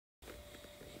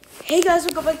Hey guys,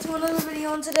 welcome back to another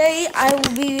video, and today I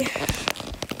will be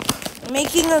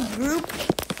making a group,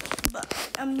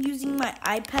 but I'm using my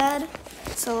iPad,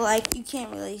 so like you can't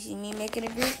really see me making a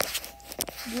group.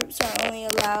 Groups are only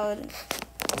allowed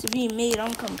to be made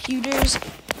on computers.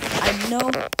 I know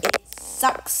it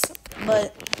sucks,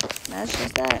 but that's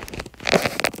just that.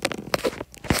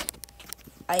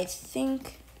 I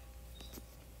think,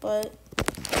 but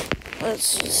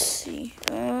let's just see.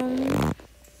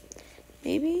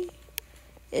 Maybe?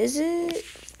 Is it?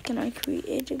 Can I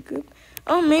create a group?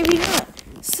 Oh, maybe not.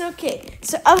 So, okay.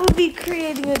 So, I will be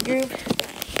creating a group.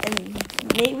 And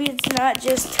maybe it's not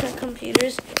just to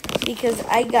computers. Because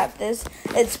I got this.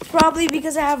 It's probably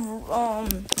because I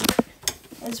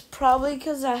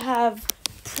have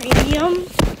premium.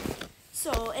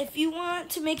 So, if you want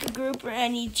to make a group by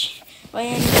any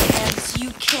chance,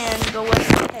 you can go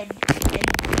ahead and do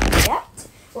that.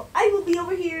 Well, I will be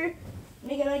over here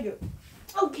making a group.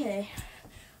 Okay.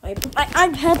 I put my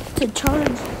iPad to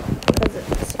charge because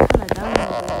it's kind of down.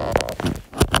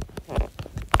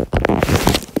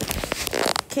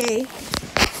 Okay.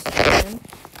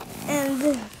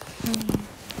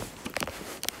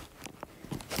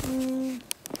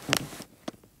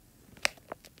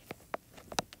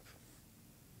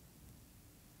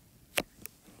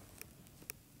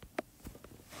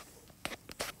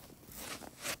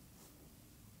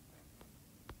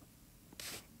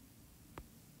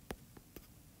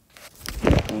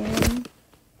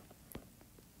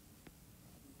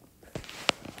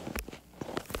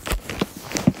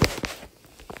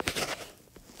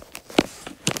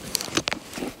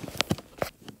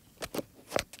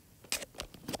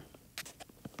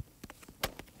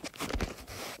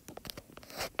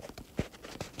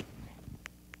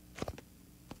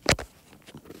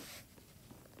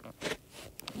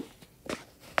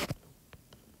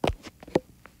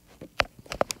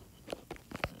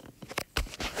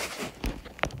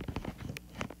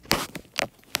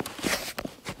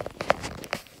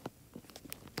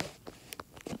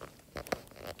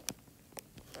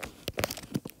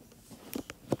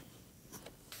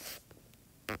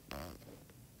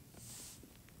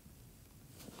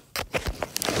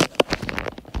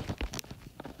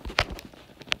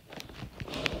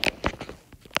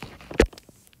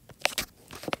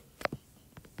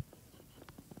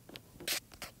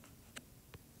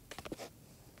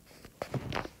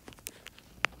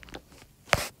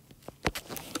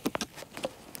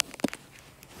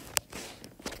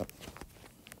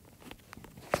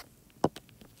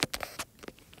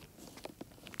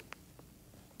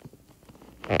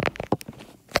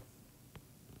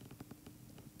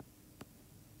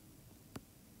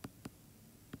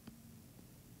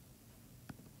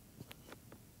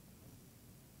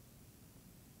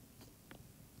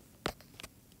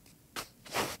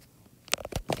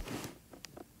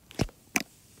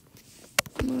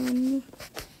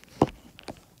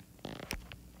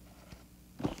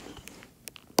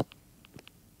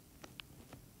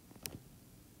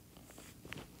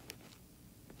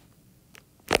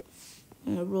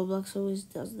 And Roblox always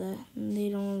does that, and they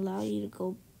don't allow you to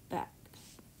go back.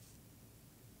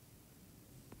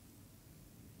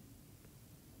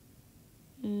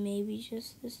 Maybe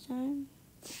just this time.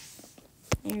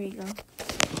 There we go.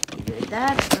 You did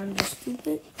that. I'm just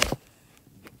stupid.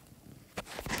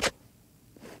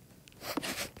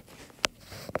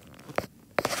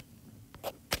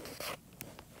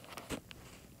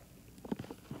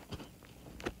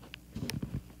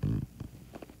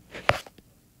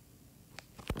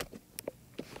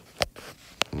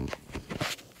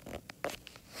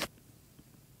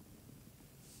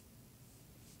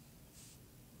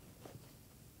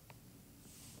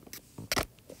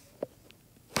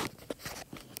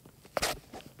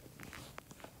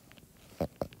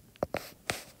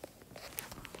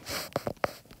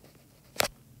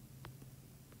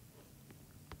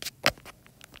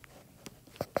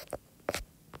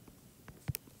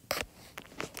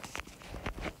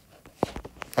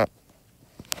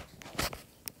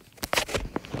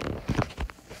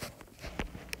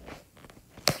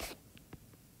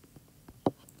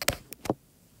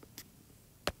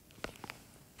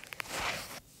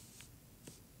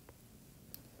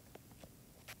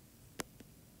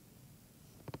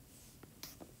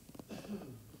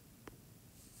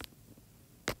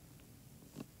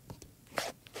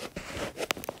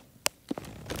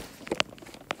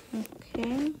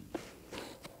 Okay.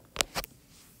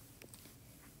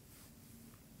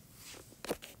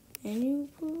 And you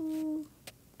go.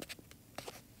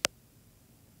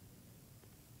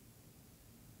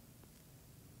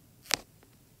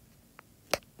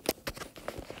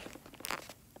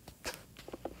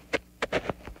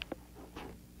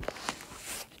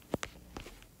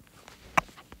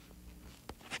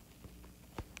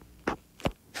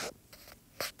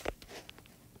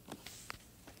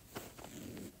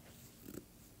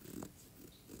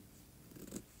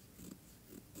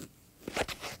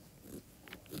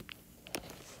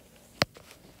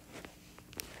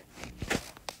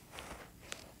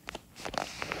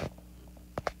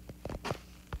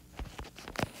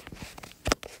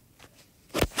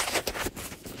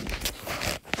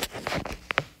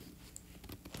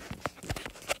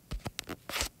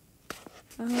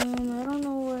 I don't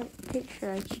know what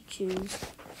picture I should choose.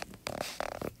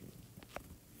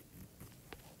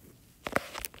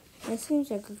 That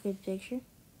seems like a good picture.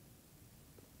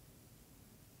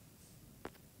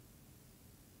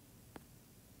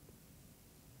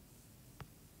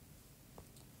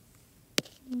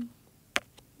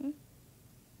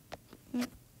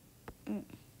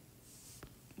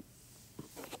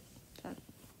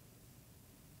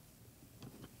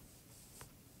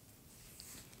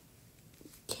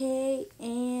 Okay,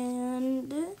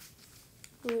 and will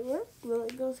it work? Will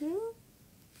it go through?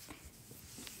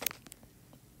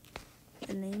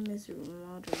 The name is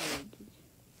moderated.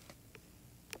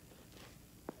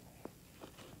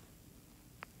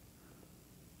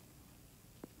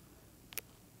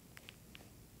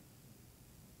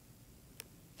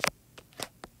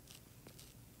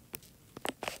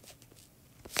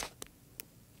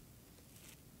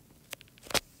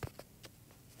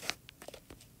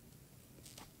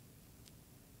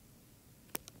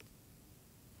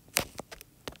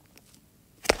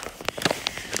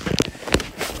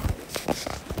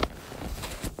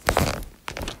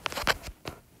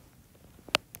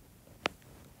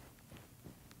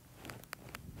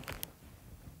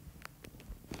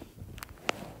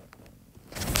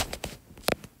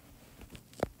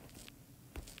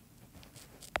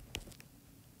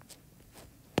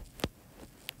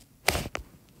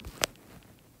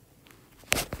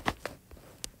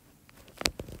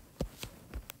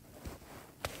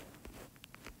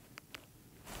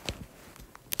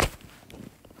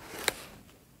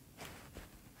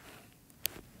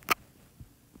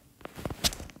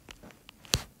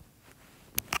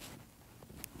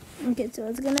 Okay, so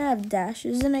it's gonna have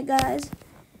dashes in it, guys,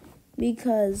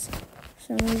 because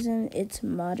for some reason it's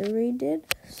moderated.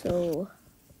 So,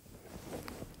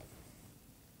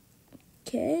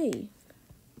 okay.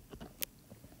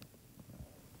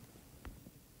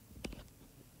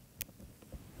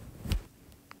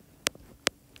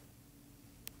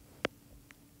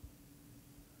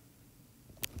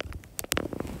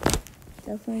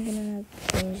 Definitely gonna have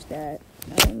to change that.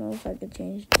 I don't know if I could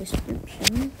change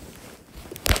description.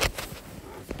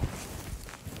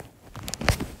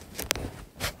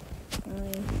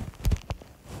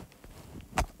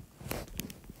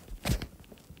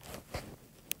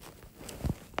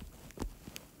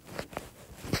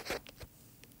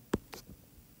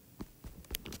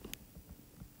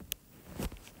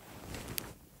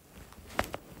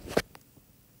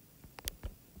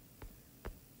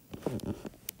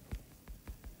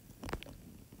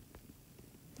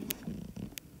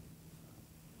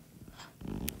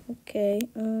 Okay,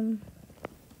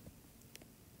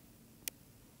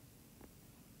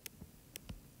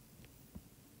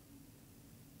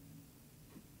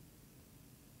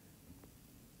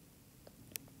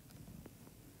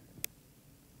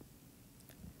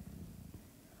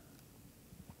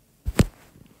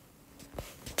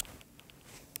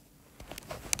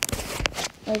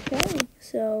 okay,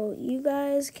 so you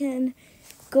guys can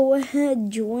go ahead,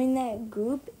 join that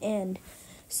group, and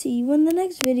see you in the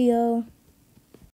next video.